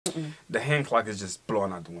The hand clock is just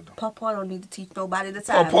blowing out the window. Papa don't need to teach nobody the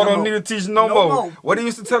time. Papa don't need to teach no more. What he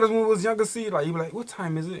used to tell us when we was younger, see, like, he'd be like, what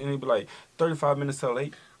time is it? And he'd be like, 35 minutes till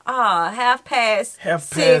 8. Half past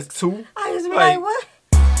 2. I used to be like what?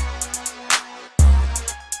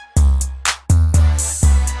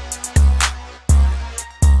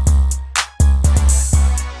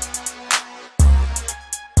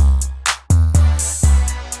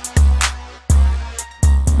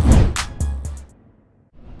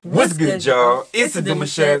 What's good, y'all? It's the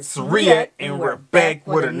Demouchets react, and we're back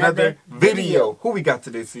with another video. Who we got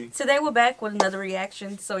today, C? Today we're back with another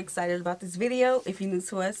reaction. So excited about this video. If you're new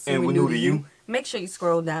to us and we're new to you, make sure you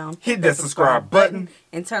scroll down, hit that subscribe button,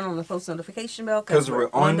 and turn on the post notification bell because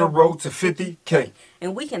we're on the road to 50K.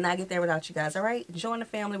 And we cannot get there without you guys, all right? Join the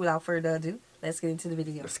family without further ado. Let's get into the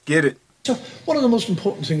video. Let's get it. So one of the most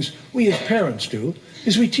important things we as parents do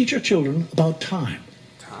is we teach our children about time.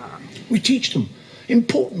 We teach them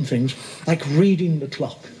important things like reading the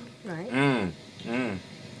clock. Right.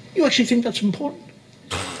 You actually think that's important?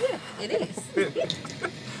 Yeah, it is.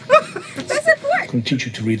 That's important. I'm going to teach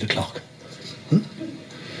you to read the clock. I'm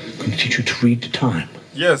going to teach you to read the time.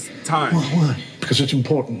 Yes, time. Why? Because it's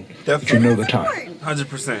important that you know the time.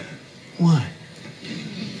 100%. Why?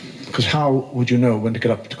 Because how would you know when to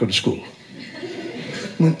get up to go to school?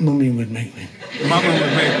 Mummy would make me. Mama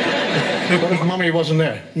would make me. What if Mummy wasn't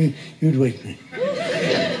there? You'd wake me.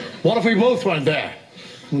 What if we both weren't there?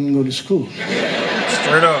 Wouldn't go to school.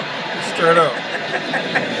 Straight up. Straight up.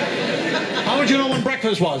 How would you know when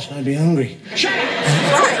breakfast was? I'd be hungry. Shut up!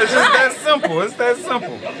 It's just that simple. It's that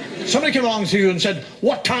simple. Somebody came along to you and said,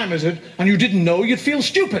 what time is it? And you didn't know, you'd feel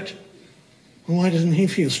stupid. Well, why doesn't he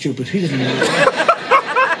feel stupid? He didn't know.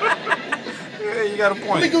 Yeah, you got a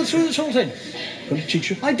point. Let me go through this whole thing. I'm going to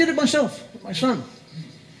teach you. I did it myself with my son.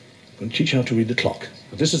 I'm going to teach you how to read the clock.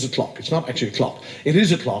 But this is a clock. It's not actually a clock. It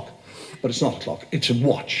is a clock, but it's not a clock. It's a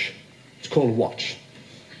watch. It's called a watch.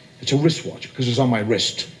 It's a wristwatch because it's on my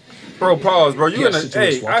wrist. Bro, pause, bro. You Yes, in a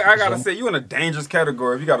hey, I gotta say, you in a dangerous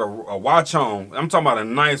category if you got a watch on. I'm talking about a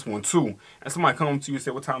nice one too. And somebody come to you and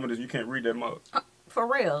say what time it is, you can't read that mug.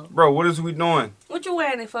 For real. Bro, what is we doing? What you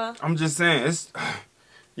wearing it for? I'm just saying, it's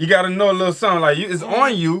you gotta know a little something. Like it's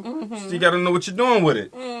on you, so you gotta know what you're doing with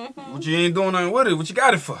it. What you ain't doing nothing with it, what you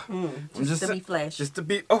got it for? Just to be flash. Just to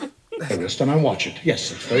be Wrist, and I watch it.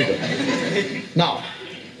 Yes, it's very good. Now,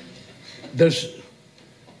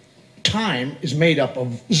 time is made up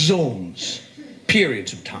of zones,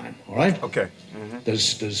 periods of time, all right? Okay.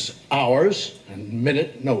 There's hours and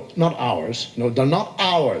minute. No, not hours. No, they're not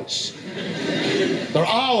hours. They're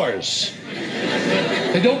hours.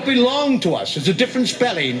 They don't belong to us. It's a different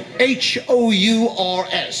spelling.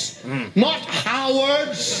 H-O-U-R-S. Not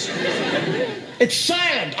Howards. It's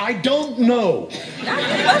silent. I don't know.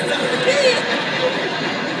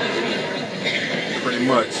 Pretty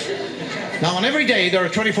much. Now, on every day, there are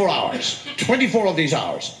 24 hours. 24 of these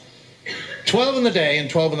hours. 12 in the day and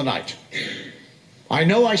 12 in the night. I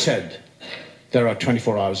know I said there are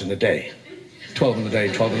 24 hours in a day. 12 in the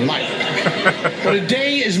day, 12 in the night. But a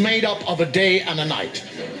day is made up of a day and a night.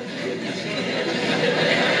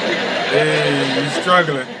 Hey, you're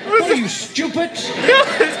struggling. What are you, stupid?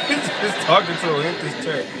 Just talking to him. Hit this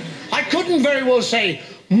chair. I couldn't very well say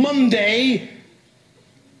Monday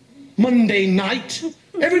night.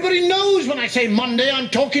 Everybody knows when I say Monday, I'm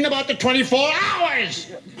talking about the 24 hours.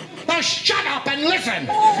 Now shut up and listen.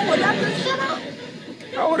 Oh, shut up.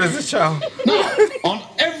 How old is this child? Now, on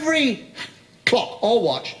every clock or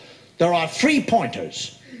watch, there are 3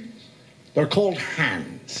 pointers. They're called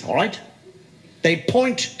hands, all right? They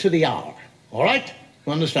point to the hour, all right?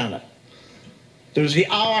 You understand that? There's the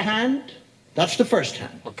hour hand. That's the first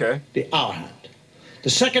hand. Okay. The hour hand. The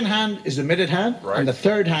second hand is the minute hand, and the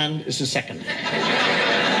third hand is the second hand.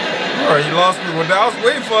 All right, you lost me. Well, I was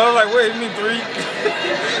waiting for it. I was like, wait, you mean 3?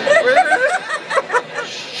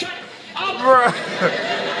 Shut up! Bruh.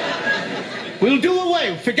 We'll do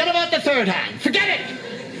away. Forget about the third hand. Forget it.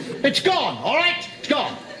 It's gone, all right? It's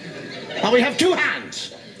gone. Now we have 2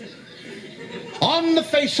 hands. On the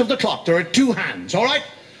face of the clock, there are 2 hands, all right?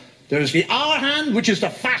 There's the hour hand, which is the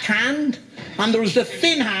fat hand, and there's the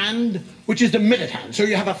thin hand, which is the minute hand. So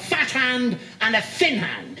you have a fat hand and a thin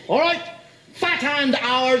hand, all right? Fat hand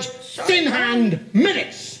hours, thin hand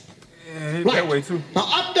minutes. Yeah, that way too. Now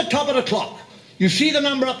up the top of the clock, you see the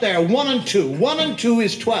number up there, 1 and 2. 1 and 2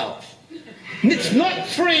 is 12. It's not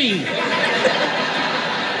 3.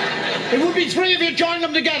 It would be 3 if you joined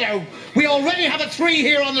them together. We already have a 3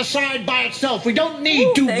 here on the side by itself. We don't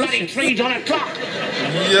need 2 bloody 3s on a clock.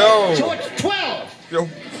 Yo. So it's 12. Yo.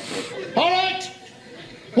 All right?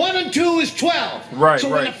 1 and 2 is 12. Right, so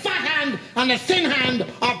when the fat hand and the thin hand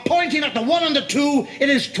are pointing at the 1 and the 2, it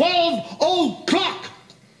is 12 o'clock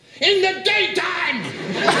in the daytime.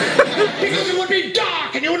 Because it would be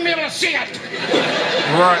dark and you wouldn't be able to see it.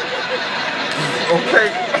 Right. Okay.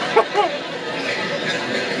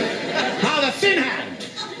 Now the thin hand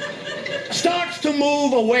starts to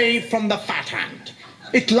move away from the fat hand.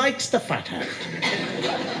 It likes the fat hand.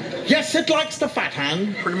 Yes, it likes the fat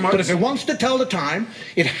hand. Pretty much. But if it wants to tell the time,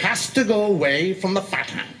 it has to go away from the fat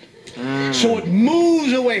hand. So it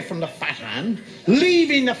moves away from the fat hand,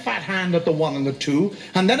 leaving the fat hand at the 1 and the 2,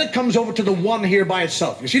 and then it comes over to the 1 here by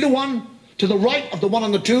itself. You see the 1 to the right of the 1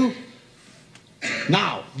 and the 2?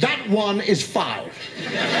 Now, that 1 is 5.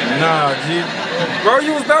 Nah, G. Bro,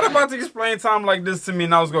 you was not about to explain time like this to me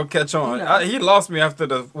and I was going to catch on. No. He lost me after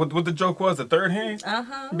what the joke was, the third hand?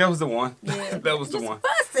 Uh-huh. That was the one. Yeah. That was the Just one.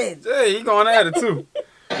 Busted. Yeah, he going at it too.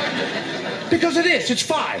 Because it is. It's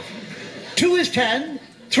 5. 2 is 10.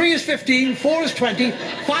 3 is 15. 4 is 20.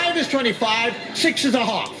 5 is 25. 6 is a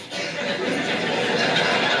half.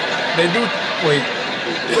 They do, wait.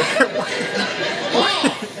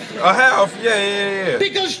 Half. A half, yeah.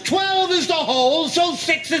 Because 12 is the whole, so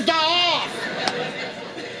 6 is the half.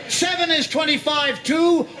 7 is 25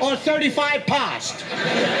 to or 35 past.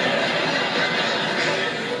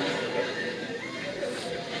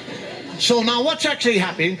 So now what's actually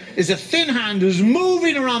happening is the thin hand is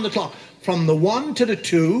moving around the clock from the 1 to the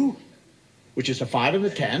 2, which is the 5 and the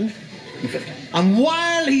 10, and 15. And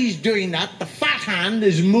while he's doing that, the fat hand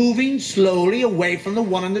is moving slowly away from the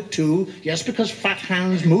 1 and the 2. Yes, because fat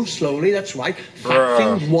hands move slowly, that's right. Fat Bruh.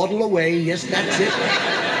 things waddle away, yes, that's it.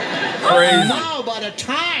 Crazy. Now, by the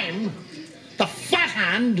time the fat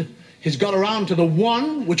hand has got around to the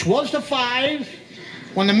 1, which was the 5,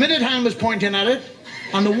 when the minute hand was pointing at it,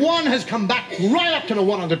 and the 1 has come back right up to the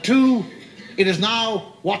 1 and the 2, it is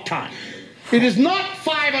now what time? It is not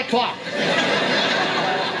 5 o'clock.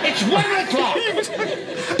 It's 1 o'clock.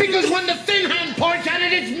 Because when the thin hand points at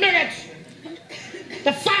it, it's minutes.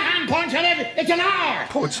 The fat hand points at it, it's an hour.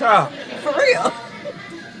 Poor child. For real.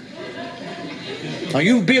 Now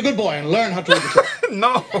you be a good boy and learn how to read the clock.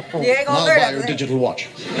 No. You ain't gonna I'll learn buy your that. digital watch.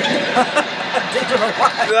 Digital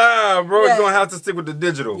watch. Nah, bro, Yeah. you're gonna have to stick with the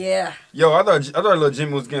digital. Yeah. Yo, I thought little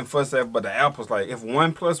Jimmy was getting fussed at, but the apple's like, if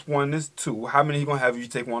 1 plus 1 is 2, how many he gonna have if you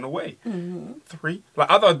take 1 away? 3. Like,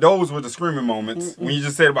 I thought those were the screaming moments when you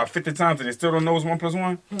just said it about 50 times and they still don't know it's 1 plus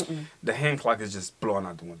 1. The hand clock is just blowing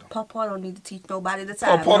out the window. Papa don't need to teach nobody the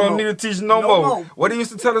time. Paul don't need to teach no more. more. What he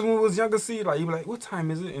used to tell us when we was younger, see, like, he'd be like, what time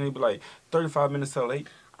is it? And he'd be like, 35 minutes till 8.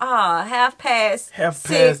 Half past. Half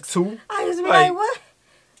 6. past 2. I used to be Like, like, what?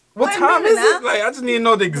 What Wait a time minute is it? now. Like, I just need to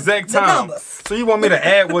know the exact The time. numbers. So you want me to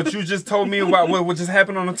add what you just told me about what just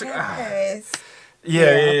happened on the Half ah. past. Yeah.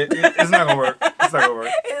 It's not gonna work. It's not gonna work.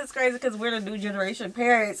 It's crazy because we're the new generation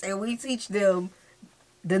parents and we teach them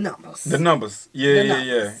the numbers. The numbers. Yeah. The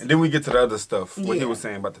numbers. And then we get to the other stuff. What he Yeah. was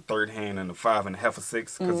saying about the third hand and the 5 and the half of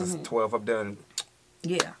 6, because it's 12 up there. And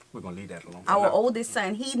Yeah. we're gonna leave that alone. For Our now. oldest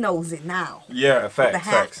son, he knows it now. Yeah, The facts.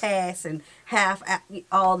 half pass and half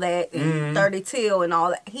all that and 30 till and all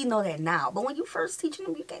that. He know that now. But when you first teaching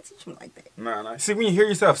him, you can't teach him like that. Nah. See, when you hear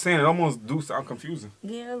yourself saying it, almost do sound confusing.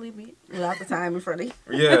 Yeah, leave me without the time in front of you.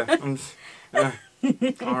 Yeah.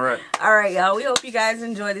 All right. All right, y'all. We hope you guys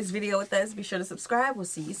enjoyed this video with us. Be sure to subscribe. We'll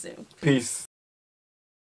see you soon. Peace.